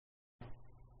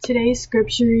Today's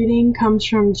scripture reading comes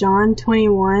from John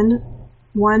 21,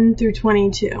 1 through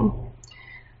 22.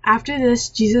 After this,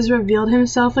 Jesus revealed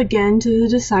himself again to the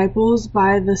disciples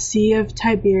by the Sea of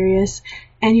Tiberias,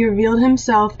 and he revealed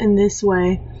himself in this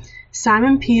way.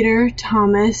 Simon Peter,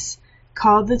 Thomas,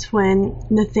 called the twin,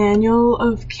 Nathanael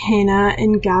of Cana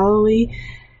in Galilee,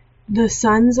 the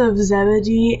sons of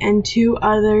Zebedee, and two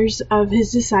others of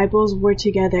his disciples were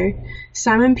together.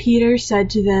 Simon Peter said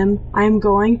to them, "I am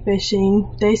going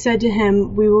fishing." They said to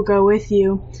him, "We will go with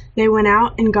you." They went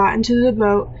out and got into the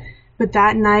boat, but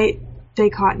that night they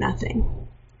caught nothing.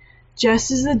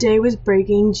 Just as the day was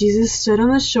breaking, Jesus stood on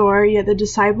the shore, yet the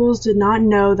disciples did not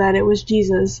know that it was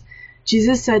Jesus.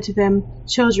 Jesus said to them,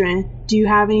 "Children, do you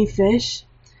have any fish?"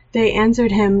 They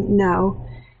answered him, "No."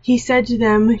 He said to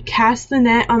them, "Cast the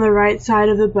net on the right side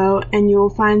of the boat, and you will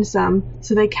find some."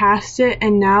 So they cast it,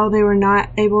 and now they were not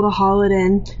able to haul it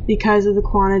in because of the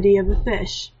quantity of the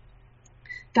fish.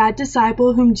 That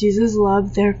disciple whom Jesus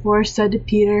loved therefore said to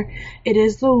Peter, "It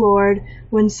is the Lord."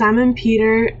 When Simon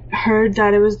Peter heard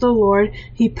that it was the Lord,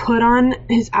 he put on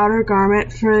his outer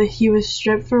garment, for he was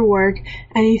stripped for work,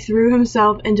 and he threw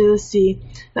himself into the sea.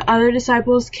 The other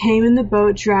disciples came in the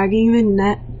boat, dragging the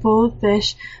net full of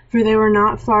fish, for they were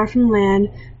not far from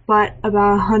land, but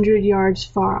about 100 yards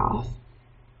far off.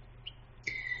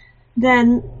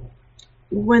 Then,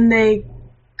 when they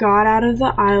got out of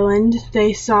the island,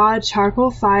 they saw a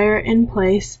charcoal fire in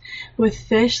place, with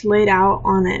fish laid out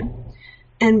on it,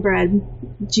 and bread.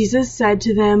 Jesus said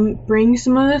to them, "Bring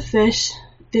some of the fish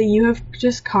that you have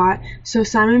just caught." So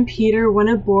Simon Peter went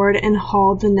aboard and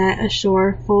hauled the net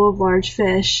ashore full of large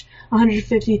fish,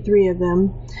 153 of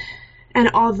them. And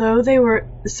although they were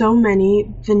so many,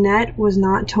 the net was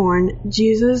not torn.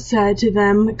 Jesus said to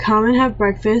them, "Come and have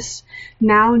breakfast."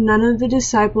 Now none of the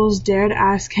disciples dared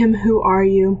ask him, "Who are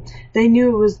you?" They knew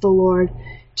it was the Lord.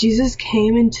 Jesus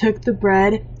came and took the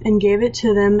bread and gave it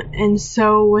to them, and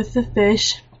so with the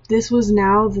fish. This was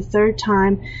now the third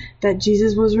time that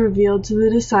Jesus was revealed to the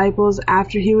disciples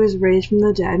after he was raised from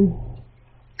the dead.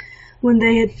 When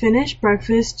they had finished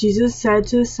breakfast, Jesus said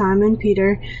to Simon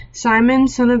Peter, "Simon,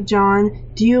 son of John,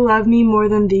 do you love me more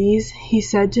than these?" He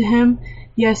said to him,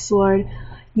 "Yes, Lord,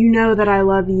 you know that I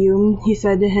love you." He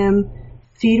said to him,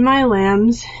 "Feed my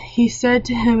lambs." He said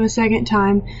to him a second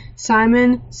time,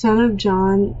 "Simon, son of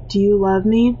John, do you love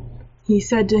me?" He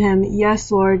said to him,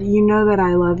 "Yes, Lord, you know that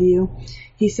I love you."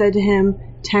 He said to him,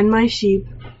 "Tend my sheep."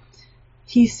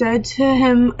 He said to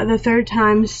him the third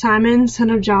time, "Simon,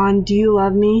 son of John, do you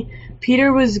love me?"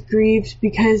 Peter was grieved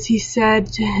because he said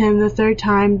to him the third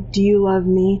time, "Do you love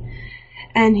me?"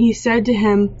 And he said to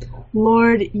him,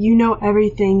 "Lord, you know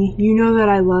everything. You know that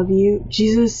I love you."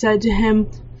 Jesus said to him,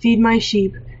 "Feed my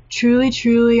sheep. Truly,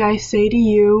 truly, I say to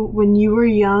you, when you were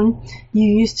young, you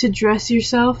used to dress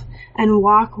yourself and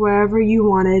walk wherever you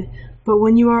wanted. But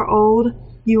when you are old,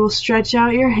 you will stretch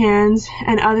out your hands,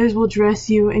 and others will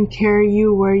dress you and carry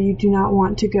you where you do not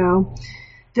want to go."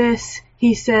 This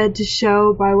he said to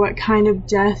show by what kind of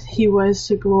death he was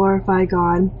to glorify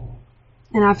God.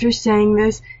 And after saying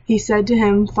this, he said to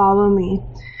him, "Follow me."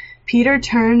 Peter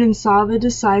turned and saw the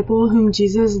disciple whom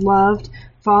Jesus loved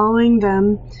following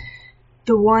them,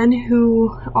 the one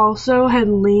who also had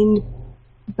leaned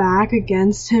back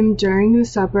against him during the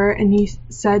supper, and he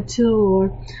said to the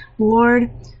Lord, "Lord,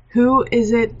 who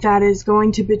is it that is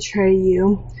going to betray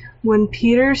you?" When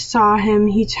Peter saw him,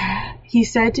 he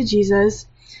said to Jesus,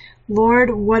 "Lord,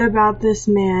 what about this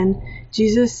man?"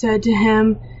 Jesus said to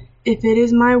him, "If it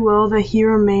is my will that he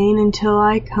remain until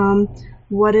I come,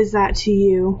 what is that to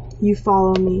you? You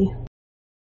follow me."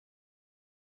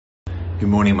 Good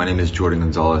morning, my name is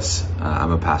Gonzalez.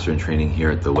 I'm a pastor in training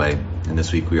here at The Way, and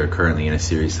this week we are currently in a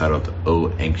series titled "O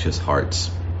Anxious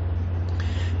Hearts."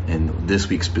 And this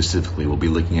week specifically, we'll be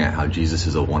looking at how Jesus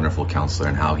is a wonderful counselor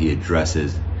and how he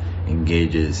addresses,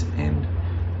 engages, and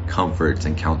comforts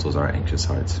and counsels our anxious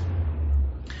hearts.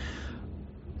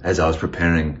 As I was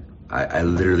preparing, I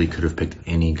literally could have picked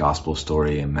any gospel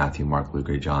story in Matthew, Mark, Luke,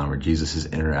 or John where Jesus is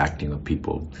interacting with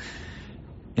people.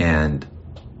 And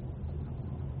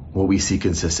what we see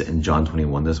consistent in John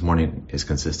 21 this morning is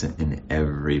consistent in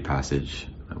every passage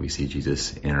that we see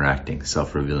Jesus interacting,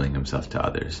 self-revealing himself to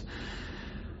others.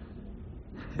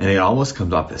 And it almost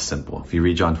comes off as simple. If you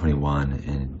read John 21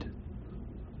 and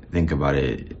think about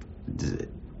it,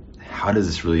 how does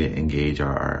this really engage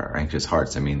our anxious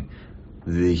hearts? I mean,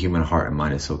 the human heart and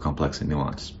mind is so complex and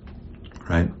nuanced,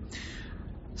 right?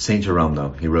 Saint Jerome,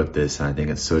 though, he wrote this, and I think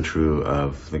it's so true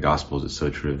of the Gospels, it's so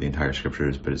true of the entire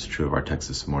Scriptures, but it's true of our text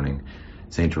this morning.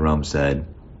 Saint Jerome said,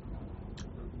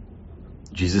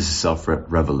 Jesus'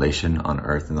 self-revelation on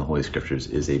earth in the Holy Scriptures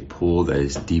is a pool that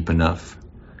is deep enough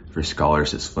for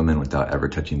scholars to swim in without ever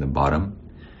touching the bottom,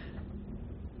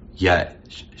 yet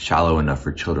shallow enough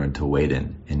for children to wade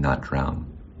in and not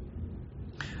drown.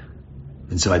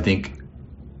 And so I think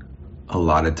a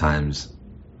lot of times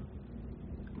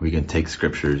we can take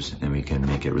scriptures and we can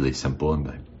make it really simple and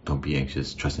be like, don't be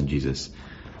anxious, trust in Jesus.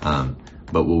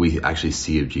 But what we actually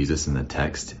see of Jesus in the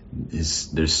text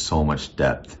is there's so much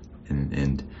depth.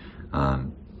 And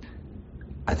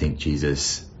I think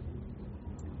Jesus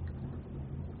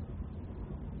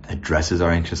addresses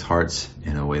our anxious hearts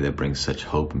in a way that brings such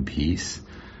hope and peace.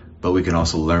 But we can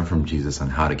also learn from Jesus on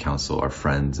how to counsel our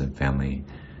friends and family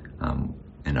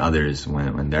and others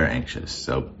when they're anxious.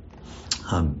 So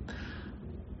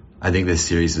I think this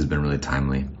series has been really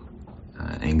timely.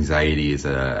 Anxiety is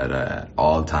at an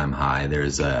all-time high.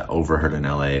 There's a overheard in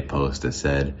LA post that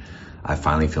said, I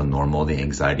finally feel normal. The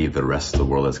anxiety of the rest of the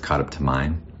world has caught up to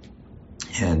mine.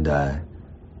 And a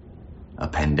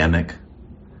pandemic,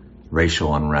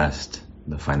 racial unrest,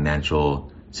 the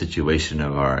financial situation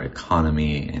of our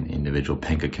economy and individual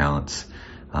bank accounts,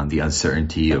 the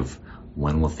uncertainty of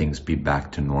when will things be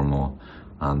back to normal.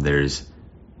 There's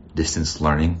distance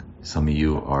learning. Some of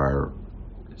you are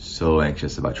so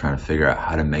anxious about trying to figure out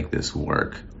how to make this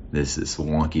work. This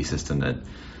wonky system that,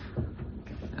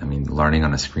 learning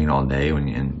on a screen all day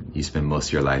and you spend most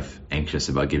of your life anxious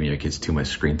about giving your kids too much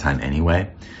screen time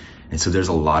anyway. And so there's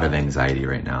a lot of anxiety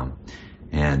right now.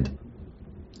 And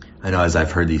I know as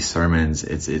I've heard these sermons,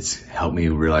 it's helped me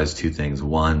realize two things.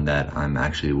 One, that I'm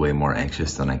actually way more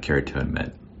anxious than I care to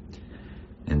admit.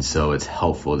 And so it's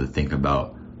helpful to think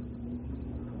about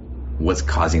what's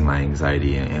causing my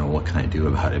anxiety and what can I do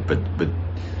about it. But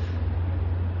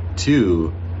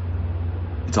two,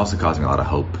 it's also causing a lot of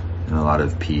hope and a lot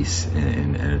of peace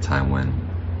in a time when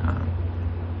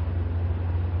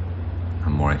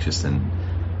I'm more anxious than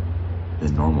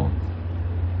normal.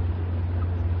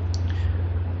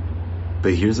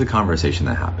 But here's the conversation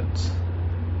that happens.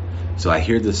 So I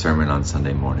hear the sermon on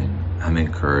Sunday morning. I'm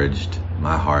encouraged.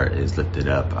 My heart is lifted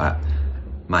up.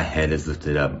 My head is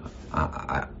lifted up.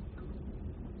 I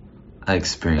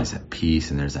experience that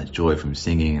peace, and there's that joy from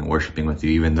singing and worshiping with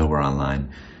you, even though we're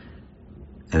online.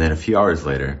 And then a few hours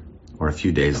later, or a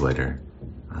few days later,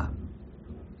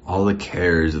 all the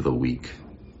cares of the week,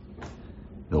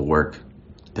 the work,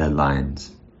 deadlines,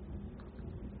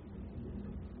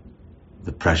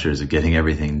 the pressures of getting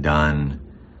everything done,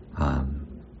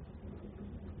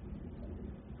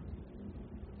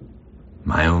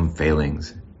 my own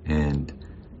failings, and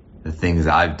the things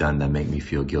I've done that make me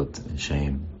feel guilt and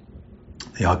shame,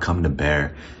 they all come to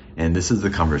bear. And this is the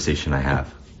conversation I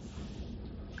have.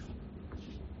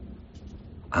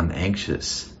 I'm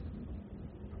anxious.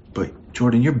 But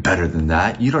Jordan, you're better than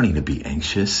that. You don't need to be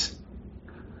anxious.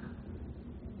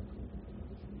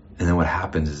 And then what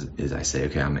happens is I say,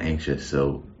 okay, I'm anxious,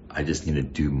 so I just need to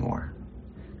do more.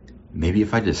 Maybe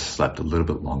if I just slept a little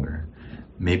bit longer.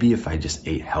 Maybe if I just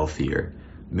ate healthier.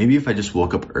 Maybe if I just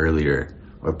woke up earlier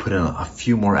or put in a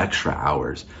few more extra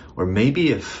hours. Or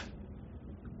maybe if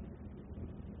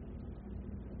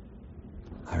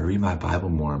I read my Bible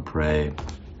more and pray,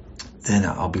 then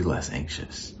I'll be less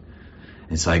anxious.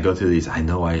 And so I go through these. I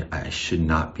know I should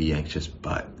not be anxious,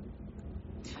 but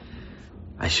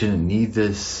I shouldn't need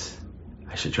this.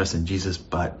 I should trust in Jesus,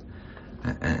 but,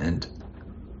 and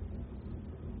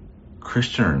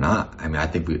Christian or not, I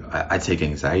think I take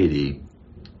anxiety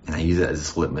and I use it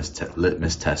as a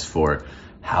litmus test for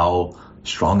how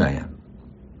strong I am.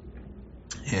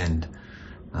 And,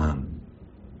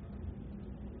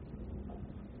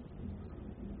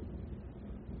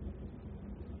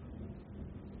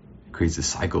 it creates a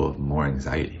cycle of more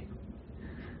anxiety.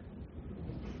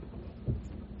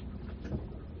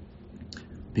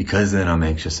 Because then I'm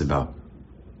anxious about,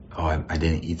 I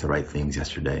didn't eat the right things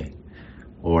yesterday.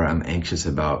 Or I'm anxious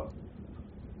about,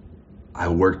 I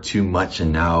worked too much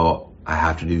and now I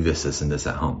have to do this, and this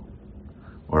at home.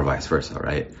 Or vice versa,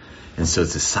 right? And so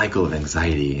it's a cycle of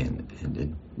anxiety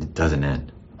and it doesn't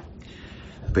end.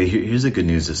 But here's the good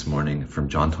news this morning from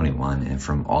John 21 and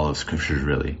from all of scriptures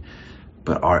really.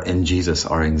 But in Jesus,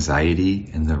 our anxiety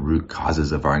and the root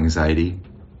causes of our anxiety,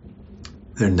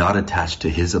 they're not attached to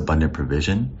his abundant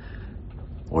provision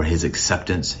or his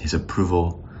acceptance, his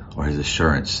approval, or his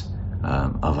assurance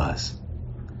of us.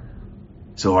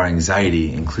 So our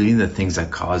anxiety, including the things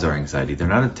that cause our anxiety, they're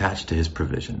not attached to his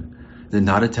provision. They're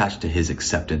not attached to his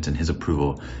acceptance and his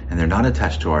approval, and they're not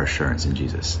attached to our assurance in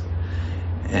Jesus.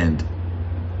 And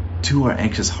to our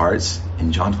anxious hearts,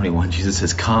 in John 21, Jesus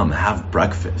says, come, have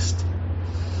breakfast.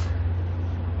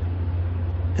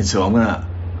 And so we're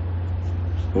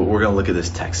going to look at this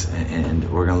text,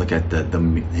 and we're going to look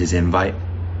at his invite.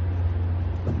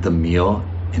 the meal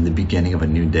in the beginning of a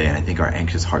new day. And I think our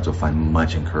anxious hearts will find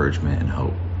much encouragement and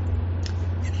hope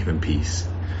and even peace.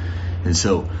 And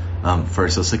so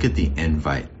first, let's look at the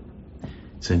invite.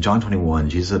 So in John 21,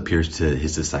 Jesus appears to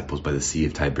his disciples by the Sea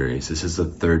of Tiberias. This is the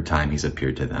third time he's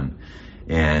appeared to them.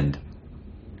 And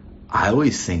I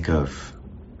always think of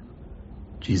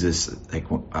Jesus, like,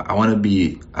 I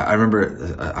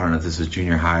remember, I don't know if this was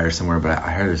junior high or somewhere, but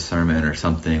I heard a sermon or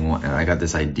something, and I got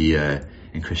this idea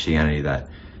in Christianity that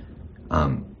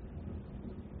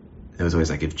it was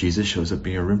always like, if Jesus shows up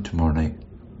in your room tomorrow night,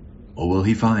 what will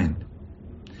he find?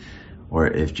 Or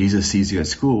if Jesus sees you at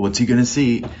school, what's he going to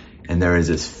see? And there is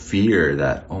this fear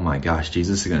that, oh my gosh,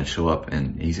 Jesus is going to show up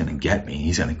and he's going to get me.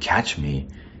 He's going to catch me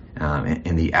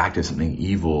in the act of something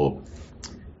evil,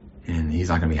 and he's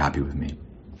not going to be happy with me.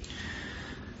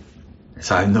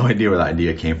 So I have no idea where the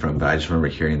idea came from, but I just remember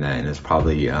hearing that, and it's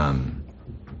probably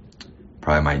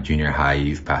my junior high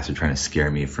youth pastor trying to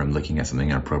scare me from looking at something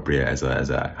inappropriate as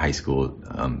a high school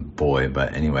boy.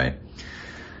 But anyway,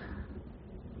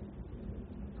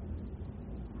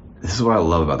 this is what I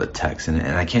love about the text, and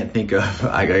I can't think of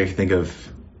I think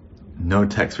of no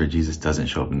text where Jesus doesn't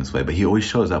show up in this way, but he always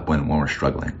shows up when we're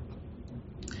struggling.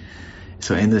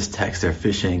 So in this text, they're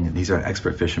fishing. These are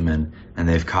expert fishermen, and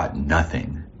they've caught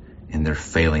nothing, and they're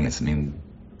failing at something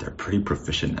they're pretty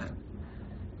proficient at.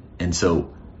 And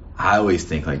so I always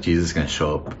think like Jesus is going to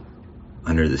show up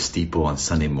under the steeple on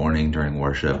Sunday morning during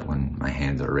worship when my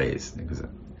hands are raised.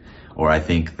 Or I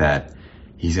think that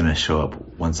he's going to show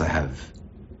up once I have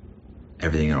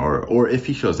everything in order. Or if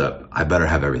he shows up, I better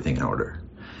have everything in order.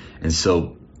 And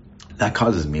so that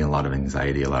causes me a lot of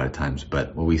anxiety a lot of times.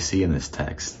 But what we see in this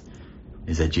text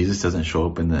is that Jesus doesn't show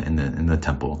up in the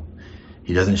temple.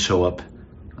 He doesn't show up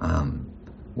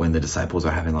when the disciples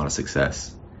are having a lot of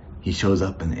success. He shows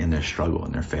up in their struggle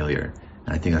and their failure.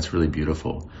 And I think that's really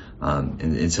beautiful.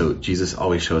 And so Jesus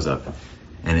always shows up,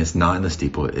 and it's not in the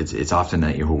steeple. It's often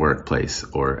at your workplace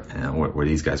or where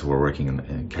these guys were working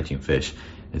and catching fish.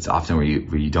 It's often where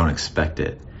you don't expect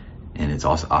it. And it's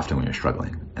also often when you're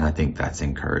struggling. And I think that's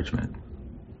encouragement.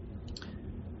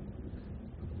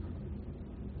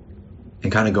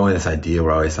 And kind of going this idea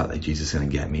where I always thought like Jesus is going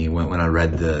to get me. When I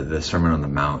read the Sermon on the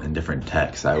Mount in different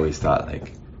texts, I always thought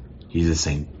like Jesus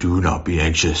saying, do not be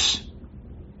anxious.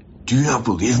 Do you not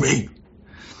believe me?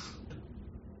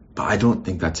 But I don't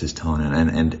think that's his tone.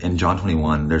 And in John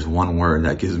 21, there's one word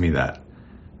that gives me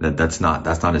that's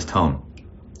not his tone.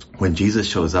 When Jesus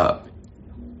shows up,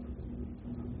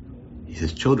 he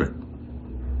says, children.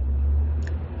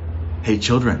 Hey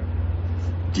children,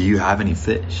 do you have any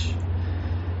fish?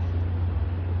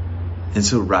 And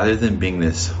so rather than being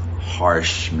this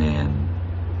harsh man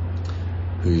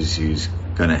who's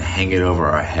gonna hang it over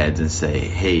our heads and say,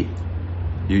 hey,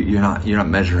 you're not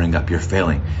measuring up, you're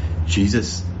failing,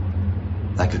 Jesus,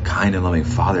 like a kind and loving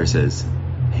father, says,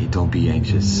 hey, don't be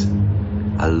anxious.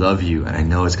 I love you, and I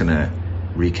know it's gonna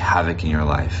wreak havoc in your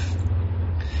life.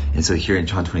 And so here in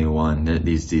John 21,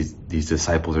 these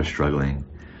disciples are struggling.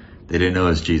 They didn't know it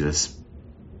was Jesus.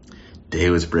 Day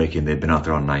was breaking, they'd been out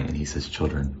there all night, and he says,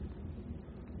 children,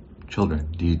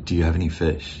 do you have any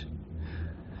fish?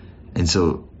 And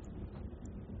so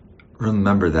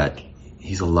remember that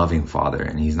he's a loving father,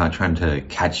 and he's not trying to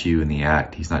catch you in the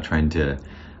act. He's not trying to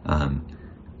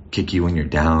kick you when you're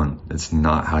down. That's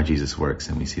not how Jesus works,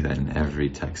 and we see that in every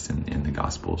text in the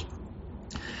Gospels.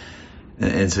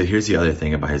 And so here's the other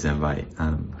thing about his invite.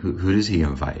 Who does he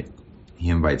invite? He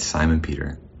invites Simon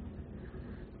Peter,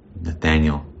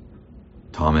 Nathaniel,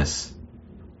 Thomas,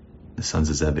 the sons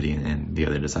of Zebedee, and the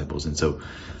other disciples. And so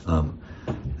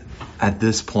at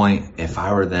this point, if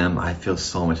I were them, I'd feel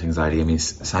so much anxiety. I mean,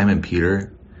 Simon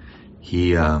Peter,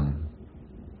 he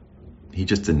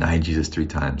just denied Jesus 3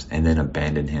 times and then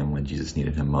abandoned him when Jesus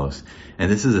needed him most.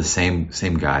 And this is the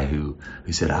same guy who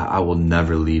said, I will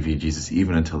never leave you, Jesus,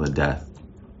 even until the death.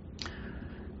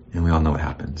 And we all know what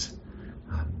happens.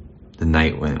 The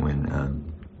night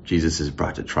when Jesus is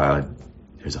brought to trial,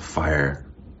 there's a fire.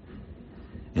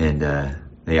 And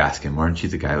they ask him, aren't you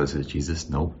the guy who says Jesus?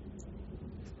 Nope.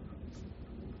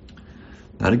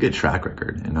 Not a good track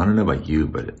record. And I don't know about you,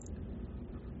 but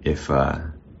if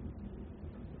I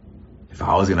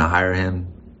was going to hire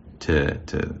him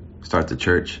to start the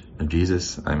church of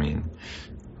Jesus, I mean,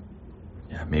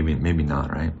 yeah, maybe not,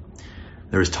 right?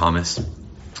 There was Thomas.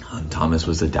 Thomas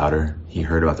was the doubter. He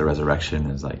heard about the resurrection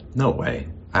and was like, no way.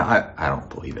 I don't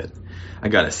believe it. I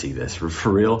got to see this for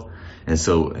real. And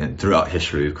so throughout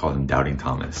history, we've called him Doubting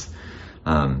Thomas.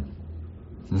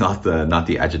 Not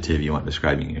the adjective you want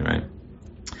describing you, right?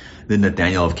 Then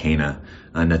Nathaniel of Cana.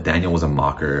 Nathaniel was a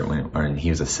mocker and he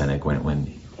was a cynic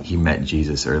when he met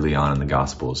Jesus early on in the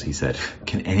Gospels, he said,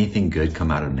 "Can anything good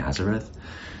come out of Nazareth?"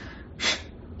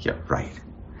 Yeah, right.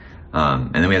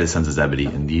 And then we had the sons of Zebedee,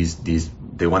 and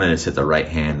they wanted to sit the right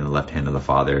hand and the left hand of the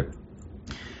Father.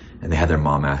 And they had their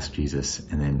mom ask Jesus,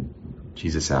 and then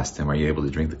Jesus asked them, "Are you able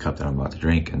to drink the cup that I'm about to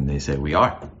drink?" And they said, We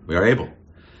are able."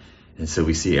 And so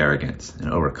we see arrogance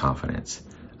and overconfidence.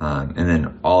 And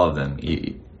then all of them,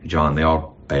 John, they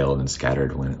all bailed and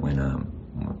scattered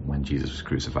when Jesus was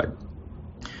crucified.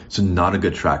 So not a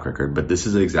good track record, but this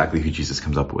is exactly who Jesus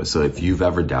comes up with. So if you've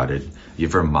ever doubted,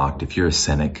 you've ever mocked, if you're a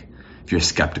cynic, if you're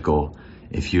skeptical,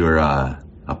 if you're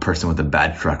a person with a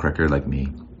bad track record like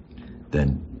me,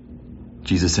 then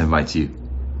Jesus invites you.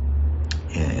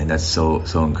 And that's so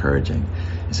encouraging.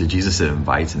 And so Jesus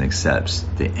invites and accepts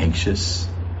the anxious,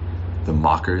 the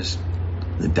mockers,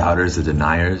 the doubters, the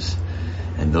deniers,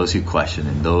 and those who question,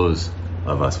 and those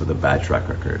of us with a bad track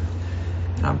record.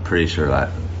 And I'm pretty sure that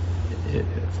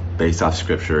based off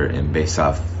scripture and based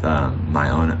off my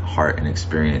own heart and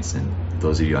experience, and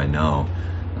those of you I know,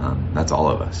 that's all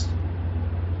of us.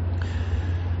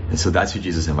 And so that's who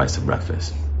Jesus invites to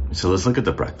breakfast. So let's look at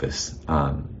the breakfast.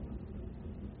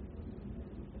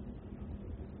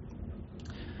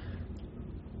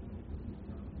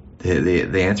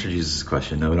 They answer Jesus'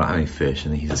 question, "No, we don't have any fish."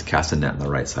 And then he says, "Cast a net on the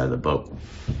right side of the boat.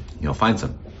 You'll find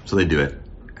some." So they do it,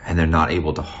 and they're not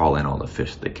able to haul in all the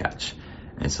fish they catch.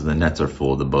 And so the nets are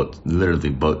full, the boat, literally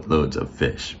boatloads of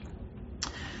fish.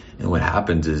 And what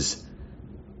happens is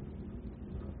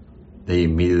they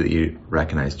immediately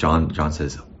recognize, John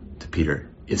says to Peter,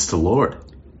 "It's the Lord."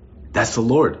 That's the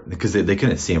Lord. Because they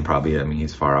couldn't see him probably. I mean,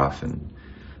 he's far off, and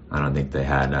I don't think they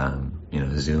had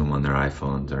Zoom on their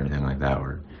iPhones or anything like that,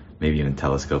 or maybe even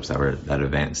telescopes that were that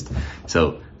advanced.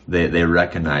 So they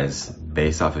recognize,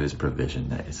 based off of his provision,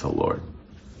 that it's the Lord.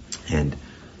 And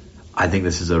I think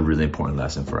this is a really important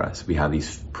lesson for us. We have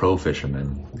these pro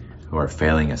fishermen who are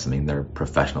failing at something they're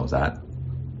professionals at.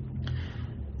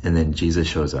 And then Jesus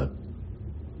shows up.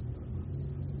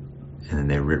 And then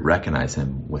they recognize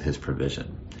him with his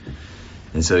provision.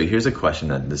 And so here's a question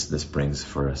that this brings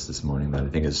for us this morning that I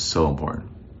think is so important.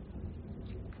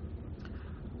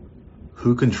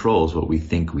 Who controls what we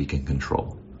think we can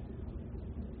control?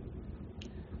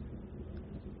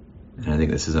 And I think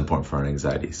this is important for our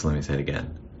anxiety. So let me say it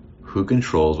again. Who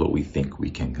controls what we think we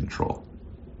can control?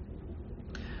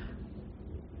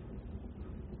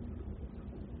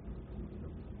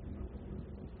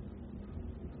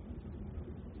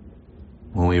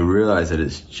 When we realize that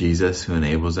it's Jesus who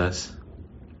enables us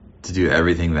to do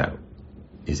everything that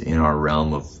is in our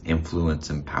realm of influence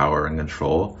and power and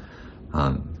control,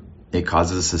 it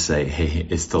causes us to say, "Hey,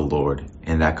 it's the Lord."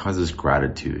 And that causes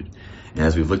gratitude. And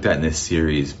as we've looked at in this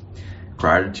series,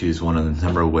 gratitude is one of the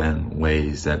number one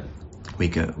ways that we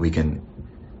can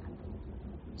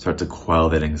start to quell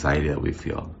that anxiety that we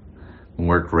feel. When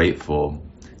we're grateful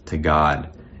to God,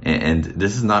 and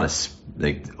this is not a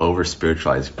over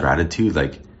spiritualized gratitude.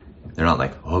 Like, they're not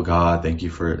like, "Oh God, thank you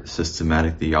for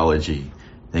systematic theology.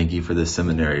 Thank you for the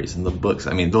seminaries and the books."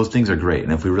 I mean, those things are great.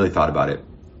 And if we really thought about it,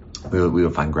 we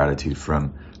would find gratitude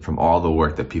from all the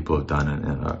work that people have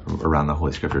done around the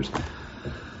Holy Scriptures.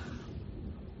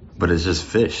 But it's just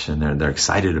fish, and they're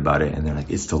excited about it, and they're like,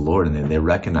 "It's the Lord," and they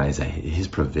recognize that his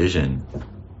provision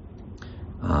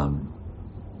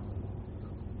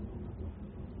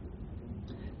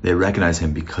they recognize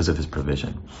him because of his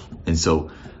provision. And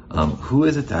so who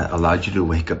is it that allowed you to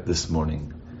wake up this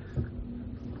morning?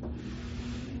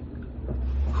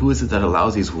 Who is it that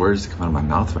allows these words to come out of my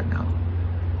mouth right now?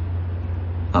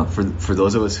 For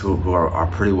those of us who are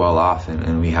pretty well off,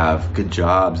 and we have good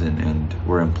jobs, and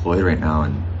we're employed right now,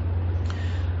 and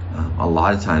a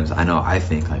lot of times I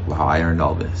think like, wow, I earned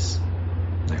all this.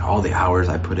 Like, all the hours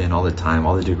I put in, all the time,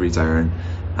 all the degrees I earned,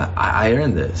 I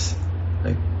earned this.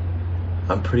 Like,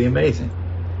 I'm pretty amazing.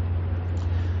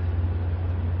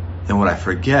 And what I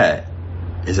forget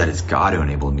is that it's God who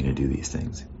enabled me to do these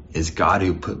things. It's God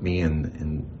who put me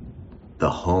in the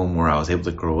home where I was able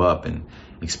to grow up and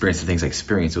experience the things I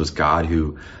experienced. It was God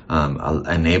who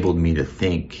enabled me to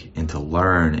think and to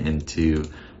learn and to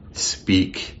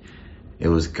speak. It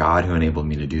was God who enabled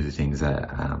me to do the things that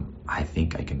I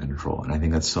think I can control. And I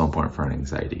think that's so important for our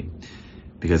anxiety.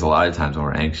 Because a lot of times when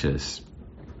we're anxious,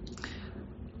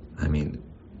 I mean,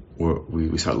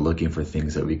 we start looking for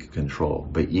things that we can control.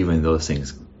 But even those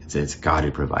things, it's God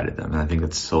who provided them. And I think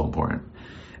that's so important.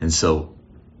 And so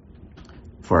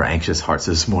for our anxious hearts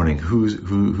this morning, who's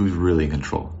really in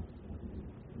control?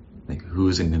 Like,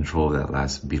 who's in control of that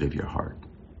last beat of your heart?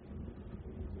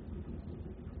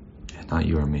 It's not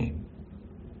you or me.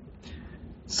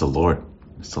 It's the Lord.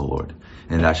 It's the Lord.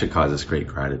 And that should cause us great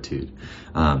gratitude.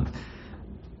 And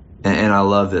I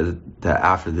love that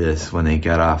after this, when they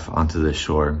get off onto the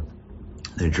shore,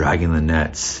 they're dragging the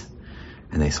nets,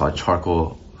 and they saw a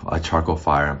charcoal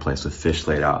fire in place with fish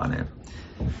laid out on it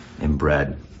and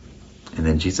bread. And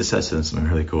then Jesus says to them something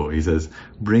really cool. He says,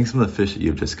 bring some of the fish that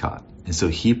you've just caught. And so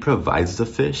he provides the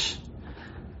fish,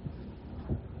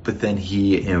 but then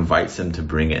he invites them to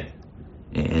bring it,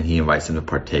 and he invites them to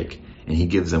partake, and he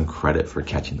gives them credit for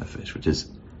catching the fish, which is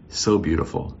so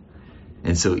beautiful.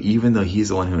 And so even though he's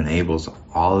the one who enables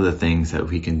all of the things that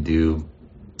we can do,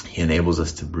 he enables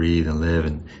us to breathe and live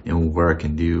and work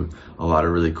and do a lot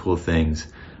of really cool things,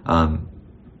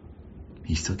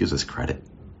 he still gives us credit.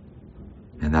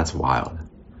 And that's wild.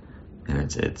 And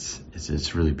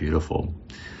it's really beautiful.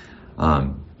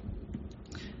 And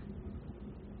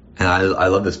I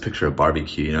love this picture of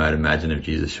barbecue. You know, I'd imagine if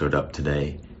Jesus showed up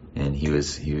today and he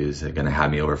was going to have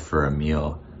me over for a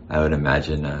meal, I would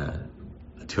imagine a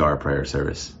 2-hour prayer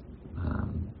service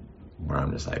where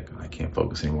I'm just like, I can't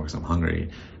focus anymore because I'm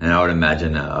hungry. And I would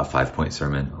imagine a 5-point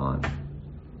sermon on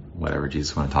whatever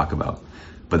Jesus want to talk about.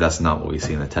 But that's not what we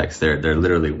see in the text. They're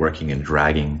literally working and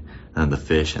dragging the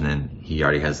fish, and then he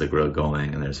already has the grill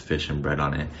going, and there's fish and bread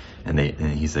on it, and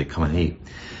he's like, come and eat.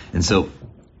 And so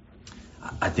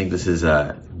I think this is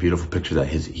a beautiful picture that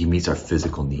he meets our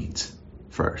physical needs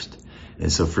first.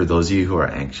 And so for those of you who are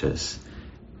anxious,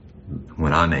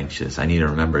 when I'm anxious, I need to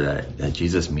remember that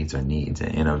Jesus meets our needs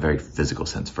in a very physical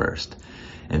sense first.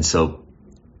 And so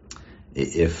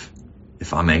if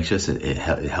I'm anxious, it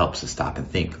helps to stop and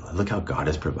think, look how God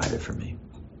has provided for me.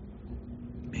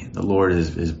 Man, the Lord has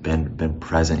been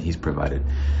present. He's provided.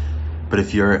 But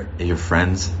if your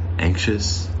friend's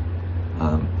anxious,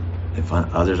 if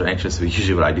others are anxious,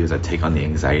 usually what I do is I take on the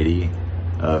anxiety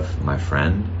of my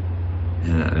friend,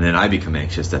 and then I become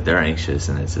anxious that they're anxious,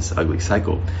 and it's this ugly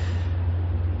cycle.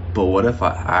 But what if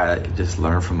I just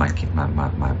learn from my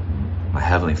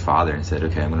Heavenly Father and said,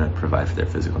 okay, I'm going to provide for their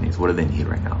physical needs. What do they need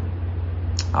right now?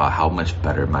 How much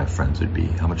better my friends would be,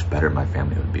 how much better my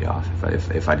family would be off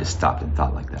if I just stopped and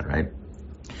thought like that, right?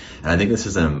 And I think this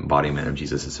is an embodiment of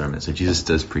Jesus' sermon. So Jesus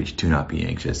does preach, do not be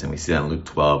anxious. And we see that in Luke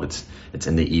 12. It's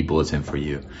in the e-bulletin for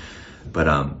you.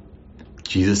 But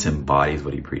Jesus embodies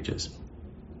what he preaches.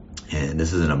 And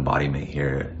this is an embodiment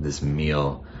here, this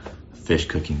meal, fish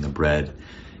cooking the bread.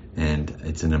 And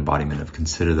it's an embodiment of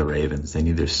consider the ravens. They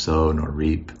neither sow nor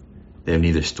reap. They have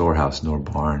neither storehouse nor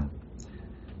barn.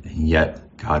 And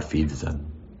yet God feeds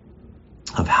them.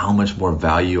 Of how much more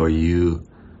value are you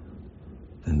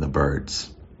than the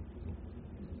birds?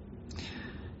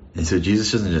 And so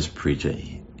Jesus doesn't just preach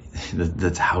it.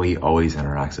 That's how he always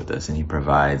interacts with us. And he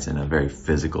provides in a very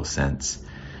physical sense.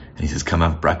 And he says, come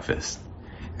have breakfast.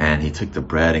 And he took the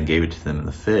bread and gave it to them and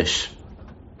the fish.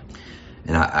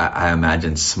 And I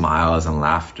imagine smiles and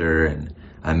laughter. And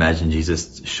I imagine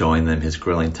Jesus showing them his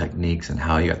grilling techniques and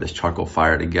how he got this charcoal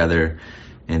fire together.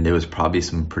 And there was probably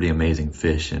some pretty amazing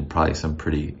fish and probably some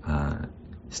pretty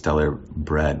stellar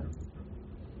bread.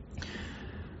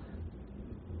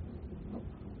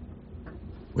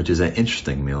 Which is an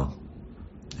interesting meal.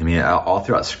 I mean, all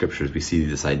throughout scriptures, we see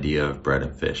this idea of bread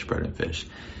and fish.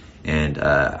 And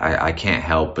I can't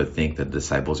help but think that the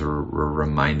disciples were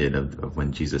reminded of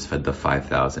when Jesus fed the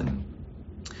 5,000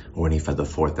 or when he fed the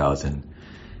 4,000.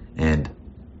 And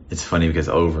it's funny because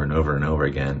over and over and over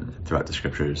again throughout the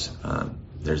scriptures,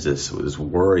 there's this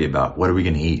worry about what are we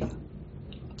going to eat?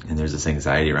 And there's this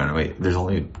anxiety around it. Wait, there's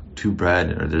only 2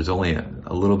 bread, or there's only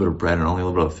a little bit of bread and only a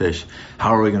little bit of fish.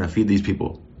 How are we going to feed these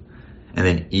people? And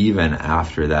then even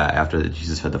after that, after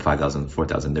Jesus fed the 5,000,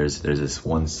 4,000, there's this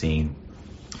one scene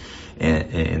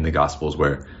in the Gospels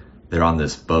where they're on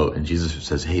this boat and Jesus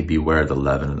says, hey, beware the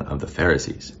leaven of the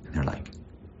Pharisees. And they're like,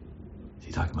 is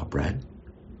he talking about bread?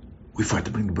 We forgot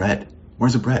to bring the bread.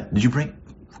 Where's the bread? Did you bring?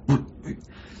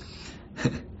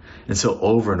 And so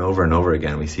over and over and over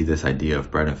again, we see this idea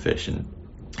of bread and fish and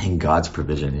in God's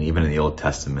provision. And even in the Old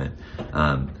Testament,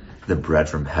 the bread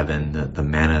from heaven, the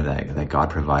manna that God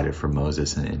provided for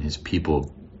Moses and his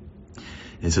people.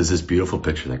 And so it's this beautiful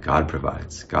picture that God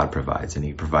provides, and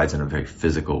he provides in a very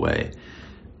physical way.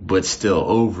 But still,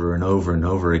 over and over and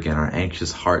over again, our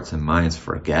anxious hearts and minds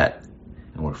forget.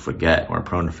 And we're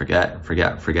prone to forget.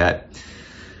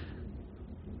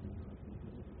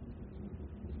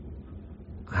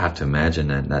 I have to imagine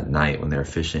that night when they were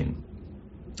fishing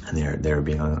and they were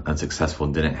being unsuccessful,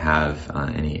 didn't have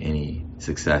any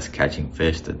success catching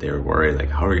fish, that they were worried, like,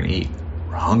 how are we going to eat?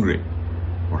 We're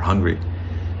hungry.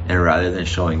 And rather than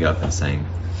showing up and saying,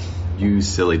 you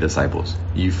silly disciples,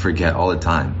 you forget all the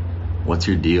time. What's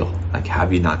your deal? Like,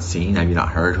 have you not seen? Have you not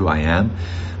heard who I am?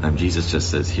 Jesus just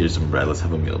says, here's some bread. Let's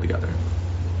have a meal together.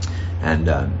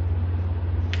 And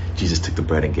Jesus took the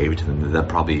bread and gave it to them. That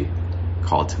probably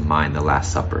called to mind the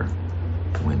Last Supper,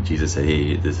 when Jesus said,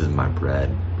 hey, this is my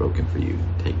bread broken for you.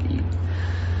 Take, eat.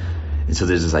 And so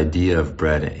there's this idea of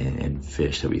bread and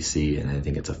fish that we see, and I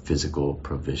think it's a physical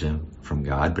provision from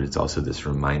God, but it's also this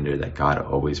reminder that God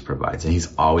always provides, and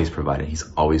he's always provided. He's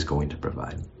always going to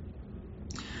provide.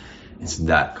 And so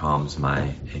that calms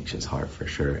my anxious heart for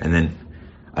sure. And then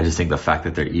I just think the fact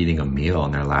that they're eating a meal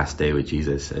on their last day with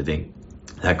Jesus, I think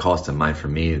that calls to mind for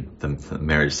me the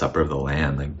marriage supper of the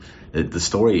Lamb. Like, the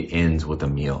story ends with a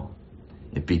meal.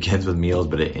 It begins with meals,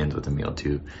 but it ends with a meal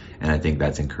too. And I think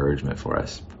that's encouragement for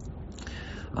us.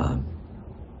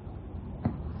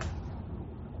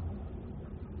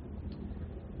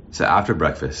 So after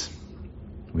breakfast,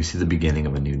 we see the beginning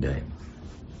of a new day.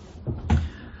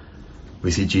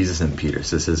 We see Jesus and Peter.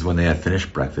 So it says, when they had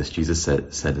finished breakfast, Jesus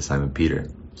said to Simon Peter,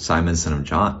 Simon, son of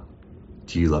John,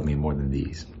 do you love me more than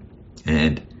these?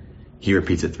 And he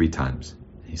repeats it 3 times.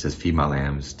 He says, feed my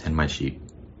lambs, tend my sheep,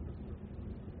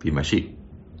 feed my sheep.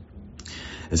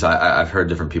 And so I've heard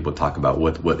different people talk about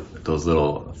what those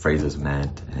little phrases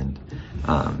meant. And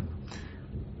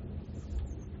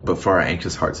but for our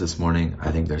anxious hearts this morning,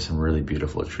 I think there's some really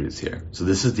beautiful truths here. So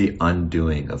this is the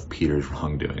undoing of Peter's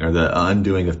wrongdoing, or the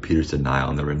undoing of Peter's denial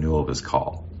and the renewal of his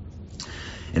call.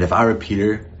 And if I were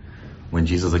Peter, when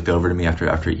Jesus looked over to me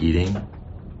after eating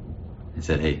and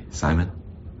said, hey, Simon,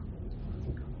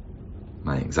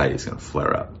 my anxiety is going to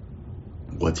flare up.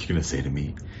 What's he going to say to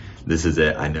me? This is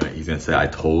it. I know it. He's going to say, I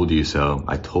told you so.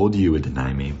 I told you would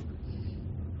deny me.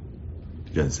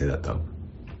 He doesn't say that though.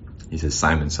 He says,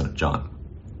 Simon, son of John.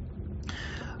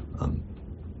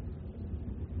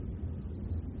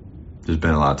 There's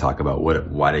been a lot of talk about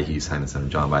why did he Simon, son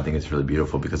of John, but I think it's really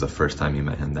beautiful because the first time you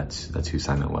met him, that's who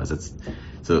Simon was.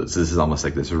 So this is almost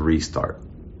like this restart.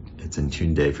 It's a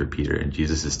new day for Peter, and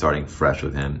Jesus is starting fresh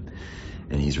with him,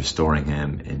 and he's restoring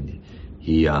him, and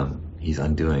he's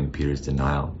undoing Peter's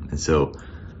denial. And so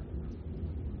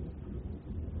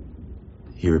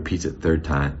he repeats it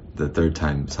the third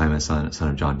time, Simon, son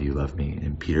of John, do you love me?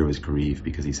 And Peter was grieved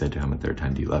because he said to him a third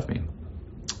time, do you love me?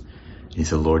 And he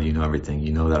said, Lord, you know everything.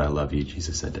 You know that I love you,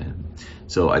 Jesus said to him.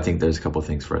 So I think there's a couple of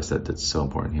things for us that's so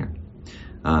important here.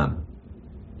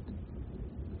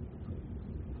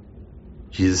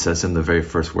 Jesus says in the very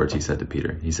first words he said to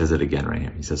Peter, he says it again right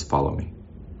here. He says, follow me.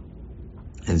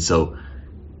 And so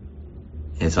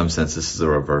in some sense, this is a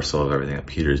reversal of everything that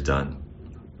Peter's done.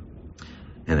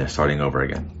 And they're starting over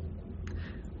again.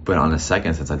 But on a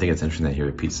second sense, I think it's interesting that he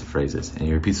repeats the phrases and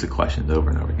he repeats the questions over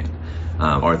and over again.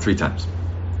 Or 3 times.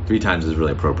 3 times is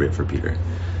really appropriate for Peter.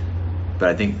 But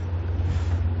I think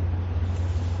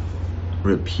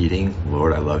repeating,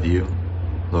 Lord, I love you.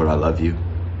 Lord, I love you.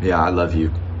 Yeah, I love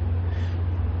you.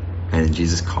 And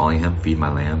Jesus calling him, feed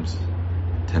my lambs,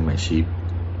 tend my sheep,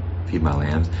 feed my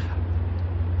lambs.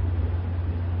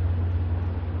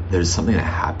 There's something that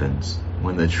happens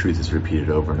when the truth is repeated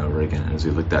over and over again. As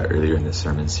we looked at earlier in this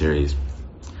sermon series,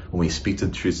 when we speak the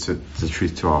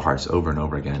truth to our hearts over and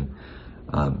over again,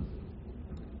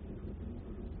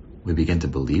 we begin to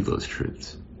believe those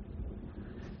truths.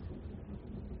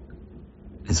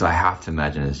 And so I have to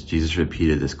imagine as Jesus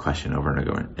repeated this question over and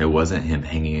over, it wasn't him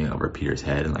hanging over Peter's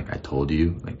head and like, I told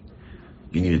you, like,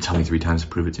 you need to tell me 3 times to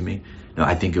prove it to me. No,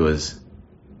 I think it was,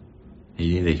 hey,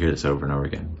 you need to hear this over and over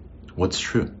again. What's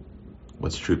true?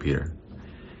 What's true, Peter?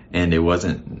 And it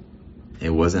wasn't,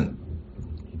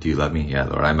 do you love me? Yeah,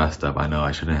 Lord, I messed up. I know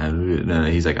I shouldn't have. No,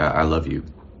 he's like, I love you.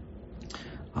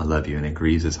 I love you. And it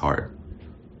grieves his heart.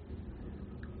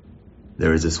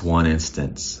 There was this one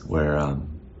instance where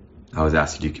I was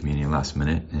asked to do communion last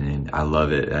minute, and I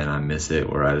love it and I miss it,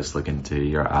 where I just look into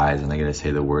your eyes and I get to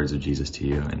say the words of Jesus to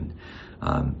you. And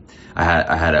I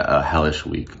had a hellish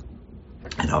week,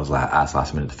 and I was asked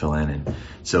last minute to fill in, and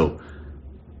so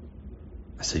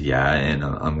I said yeah, and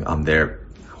I'm there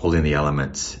holding the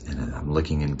elements, and I'm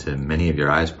looking into many of your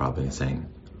eyes probably and saying,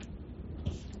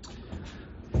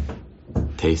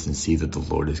 taste and see that the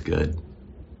Lord is good.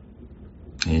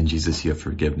 And Jesus, you have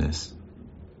forgiveness.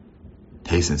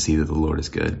 Taste and see that the Lord is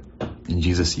good. And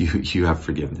Jesus, you have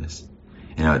forgiveness.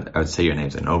 And I would say your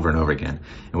names and over again.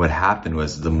 And what happened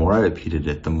was, the more I repeated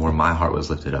it, the more my heart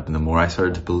was lifted up, and the more I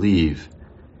started to believe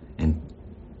and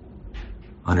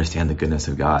understand the goodness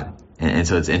of God. And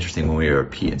so it's interesting when we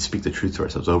repeat and speak the truth to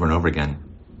ourselves over and over again,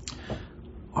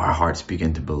 our hearts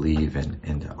begin to believe,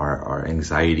 and our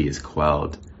anxiety is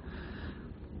quelled.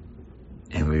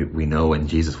 And we know when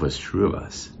Jesus was true of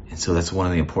us. And so that's one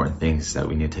of the important things that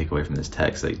we need to take away from this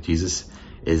text. Like, Jesus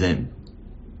isn't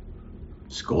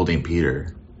scolding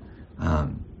Peter.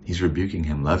 He's rebuking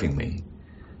him lovingly,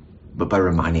 but by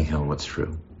reminding him what's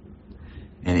true.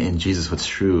 And in Jesus, what's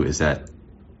true is that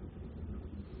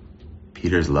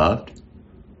Peter's loved,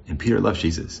 and Peter loves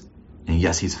Jesus. And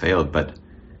yes, he's failed, but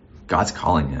God's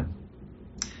calling him.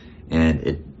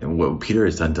 And what Peter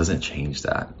has done doesn't change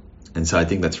that. And so I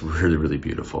think that's really, really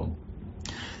beautiful.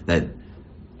 That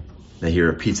he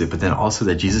repeats it, but then also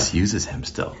that Jesus uses him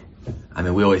still. I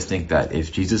mean, we always think that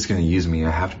if Jesus is going to use me, I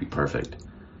have to be perfect.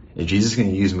 If Jesus is going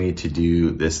to use me to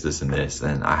do this, this, and this,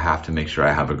 then I have to make sure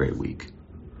I have a great week.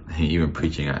 Even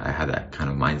preaching, I had that kind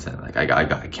of mindset. Like,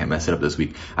 I can't mess it up this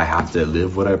week. I have to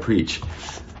live what I preach.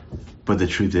 But the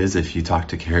truth is, if you talk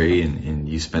to Carrie and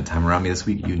you spent time around me this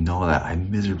week, you know that I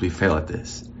miserably fail at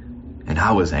this. And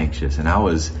I was anxious, and I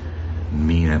was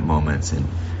mean at moments, and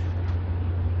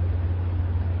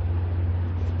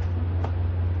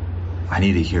I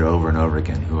need to hear over and over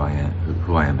again who I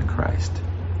am in Christ.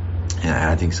 And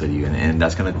I think so do you. And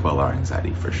that's going to quell our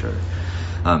anxiety for sure.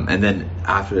 And then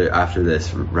after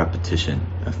this repetition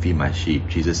of feed my sheep,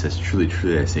 Jesus says, truly,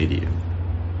 truly, I say to you,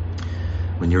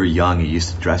 when you were young, you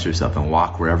used to dress yourself and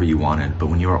walk wherever you wanted. But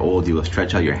when you are old, you will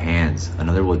stretch out your hands.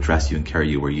 Another will dress you and carry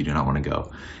you where you do not want to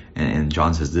go. And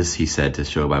John says this, he said, to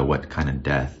show by what kind of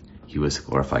death he was to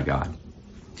glorify God.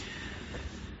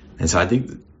 And so I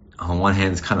think on one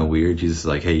hand, it's kind of weird. Jesus is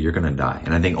like, hey, you're going to die.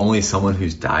 And I think only someone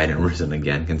who's died and risen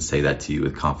again can say that to you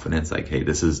with confidence. Like, hey, you're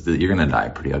going to die a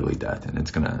pretty ugly death, and it's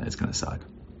going to suck.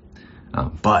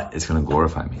 But it's going to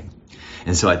glorify me.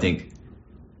 And so I think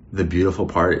the beautiful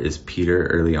part is Peter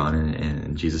early on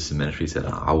in Jesus' ministry said,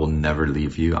 I will never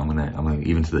leave you. I'm going to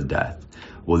even to the death.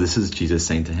 Well, this is Jesus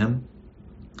saying to him,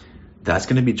 that's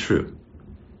going to be true.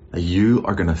 You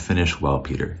are going to finish well,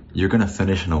 Peter. You're going to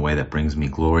finish in a way that brings me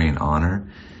glory and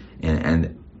honor.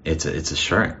 And it's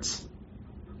assurance.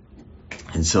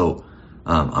 And so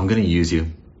I'm going to use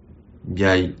you.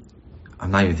 Yeah,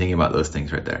 I'm not even thinking about those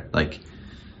things right there. Like,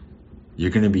 you're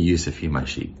going to be used to feed my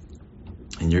sheep.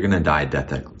 And you're going to die a death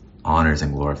that honors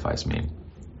and glorifies me.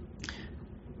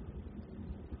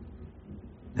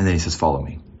 And then he says, follow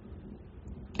me.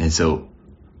 And so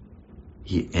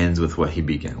he ends with what he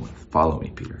began with. Follow me,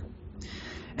 Peter.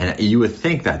 And you would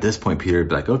think that at this point, Peter would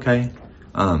be like, okay,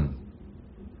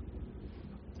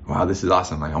 wow, this is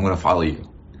awesome. Like, I'm going to follow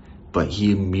you. But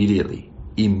he immediately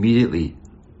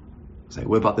was like,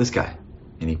 what about this guy?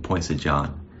 And he points to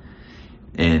John.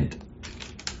 And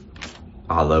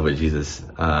I love what Jesus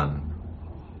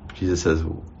says,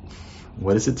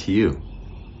 what is it to you?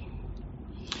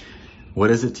 What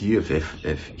is it to you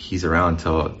if he's around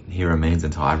until he remains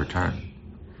until I return?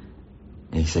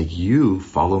 And he's like, you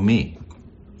follow me.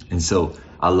 And so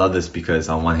I love this because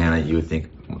on one hand, you would think,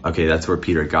 okay, that's where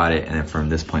Peter got it. And then from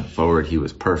this point forward, he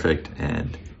was perfect.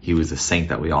 And he was the saint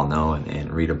that we all know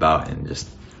and read about. And just,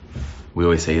 we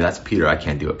always say, that's Peter. I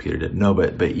can't do what Peter did. No,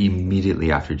 but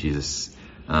immediately after Jesus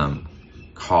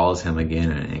calls him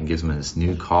again and gives him this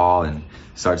new call and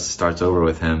starts over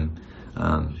with him,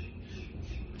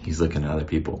 he's looking at other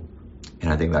people.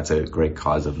 And I think that's a great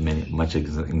cause of much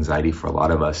anxiety for a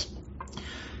lot of us.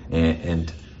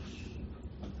 And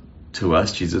to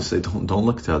us, Jesus said, don't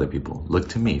look to other people. Look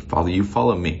to me.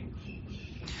 Follow me.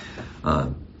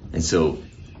 And so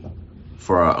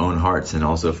for our own hearts and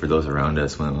also for those around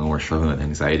us when we're struggling with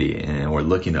anxiety and we're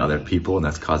looking to other people and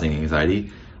that's causing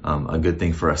anxiety, a good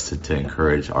thing for us to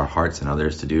encourage our hearts and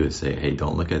others to do is say, hey,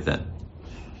 don't look at them.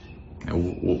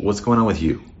 What's going on with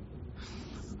you?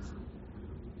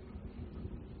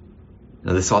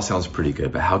 Now, this all sounds pretty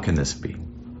good, but how can this be?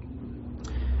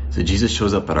 So Jesus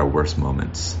shows up at our worst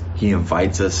moments. He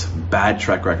invites us, bad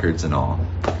track records and all.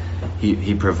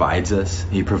 He provides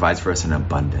for us in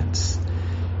abundance.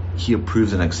 He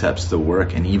approves and accepts the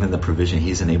work and even the provision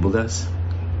he's enabled us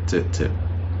to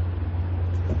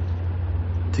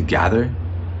gather.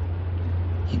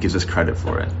 He gives us credit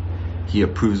for it. He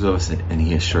approves of us and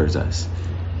he assures us.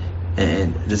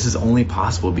 And this is only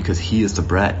possible because he is the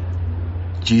bread.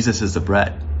 Jesus is the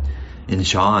bread. In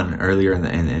John, earlier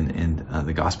in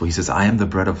the gospel, he says, I am the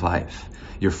bread of life.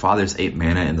 Your fathers ate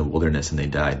manna in the wilderness and they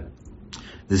died.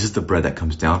 This is the bread that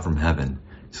comes down from heaven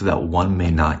so that one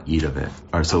may not eat of it,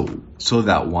 or so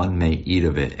that one may eat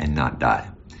of it and not die.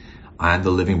 I am the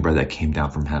living bread that came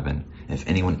down from heaven. If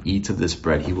anyone eats of this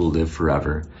bread, he will live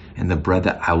forever. And the bread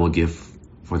that I will give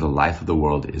for the life of the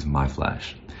world is my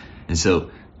flesh. And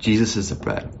so Jesus is the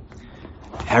bread.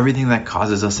 Everything that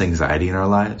causes us anxiety in our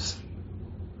lives,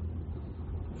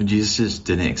 Jesus just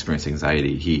didn't experience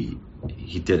anxiety.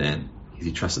 He didn't.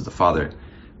 He trusted the Father.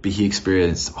 But he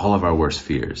experienced all of our worst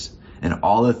fears. And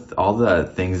all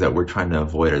the things that we're trying to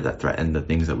avoid or that threaten the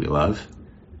things that we love,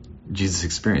 Jesus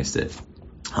experienced it.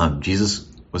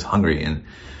 Jesus was hungry, and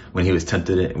when he was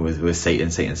tempted with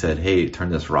Satan said, hey, turn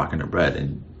this rock into bread.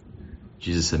 And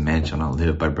Jesus said, man shall not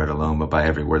live by bread alone, but by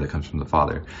every word that comes from the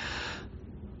Father.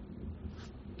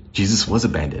 Jesus was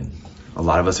abandoned. A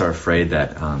lot of us are afraid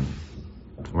that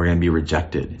we're going to be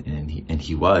rejected, and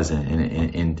he was. And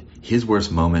in his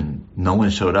worst moment, no one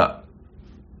showed up.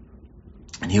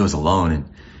 And he was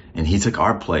alone, and he took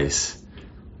our place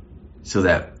so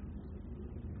that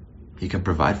he can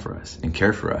provide for us and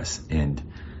care for us. And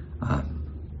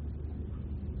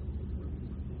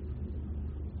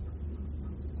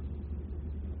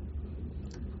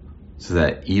so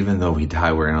that even though we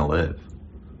die, we're going to live.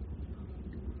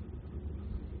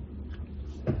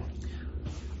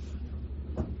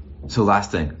 So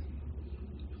last thing,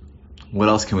 what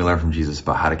else can we learn from Jesus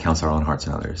about how to counsel our own hearts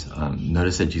and others?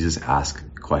 Notice that Jesus asks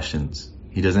questions.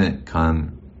 He doesn't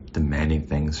come demanding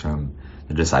things from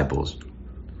the disciples.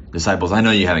 Disciples, I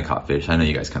know you haven't caught fish. I know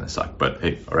you guys kind of suck, but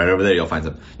hey, right over there, you'll find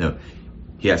some. No,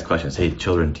 he asks questions. Hey,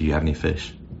 children, do you have any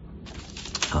fish?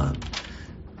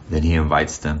 Then he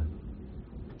invites them.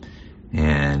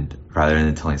 And rather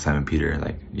than telling Simon Peter,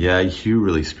 like, yeah, you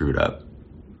really screwed up,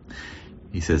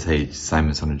 he says, hey,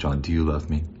 Simon, son of John, do you love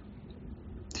me?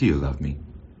 Do you love me?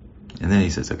 And then he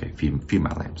says, okay, feed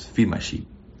my lambs, feed my sheep.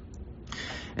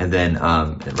 And then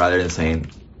rather than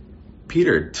saying,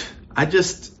 Peter,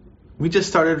 we just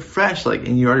started fresh, like,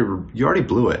 and you already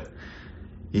blew it.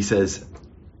 He says,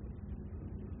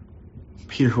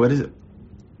 Peter, what is it?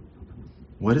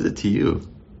 What is it to you?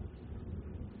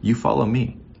 You follow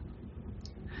me.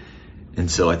 And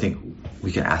so I think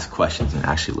we can ask questions and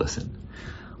actually listen.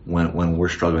 When we're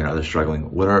struggling, others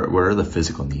struggling, what are the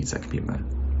physical needs that can be met?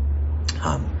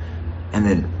 And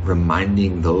then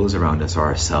reminding those around us or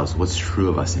ourselves what's true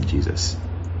of us in Jesus.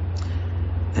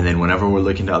 And then whenever we're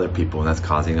looking to other people and that's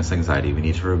causing us anxiety, we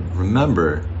need to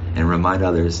remember and remind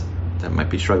others that might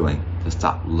be struggling to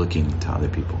stop looking to other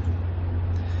people.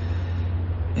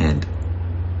 And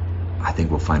I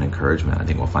think we'll find encouragement. I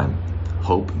think we'll find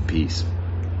hope and peace.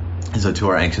 And so to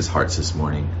our anxious hearts this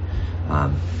morning,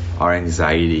 our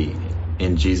anxiety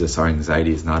in Jesus, our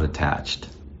anxiety is not attached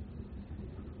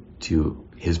to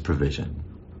his provision,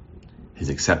 his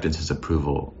acceptance, his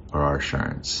approval, or our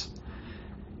assurance.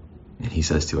 And he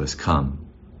says to us, come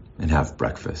and have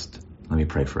breakfast. Let me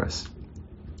pray for us.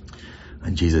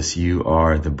 And Jesus, you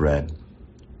are the bread.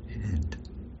 And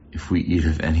if we eat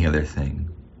of any other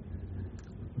thing,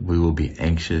 we will be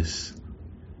anxious,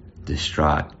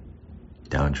 distraught,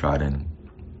 downtrodden,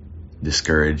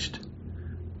 discouraged.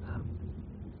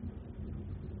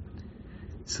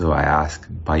 So I ask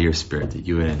by your Spirit that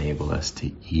you would enable us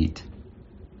to eat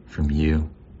from you,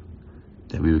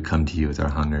 that we would come to you with our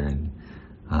hunger, and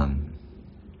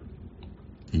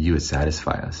that you would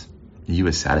satisfy us. That you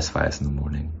would satisfy us in the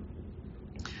morning.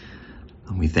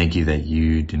 And we thank you that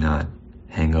you do not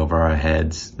hang over our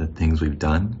heads the things we've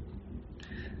done,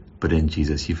 but in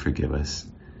Jesus you forgive us.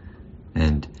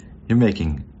 And you're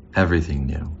making everything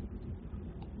new.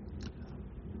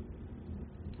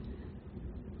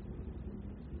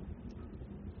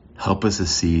 Help us to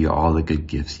see all the good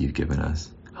gifts you've given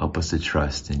us. Help us to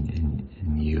trust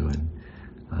in you,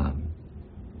 and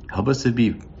help us to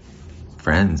be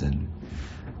friends and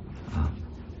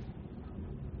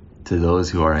to those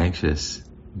who are anxious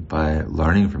by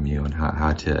learning from you and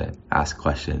how to ask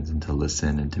questions and to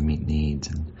listen and to meet needs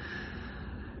and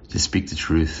to speak the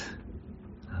truth.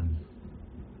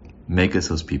 Make us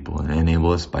those people and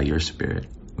enable us by your Spirit.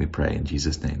 We pray in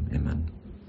Jesus' name. Amen.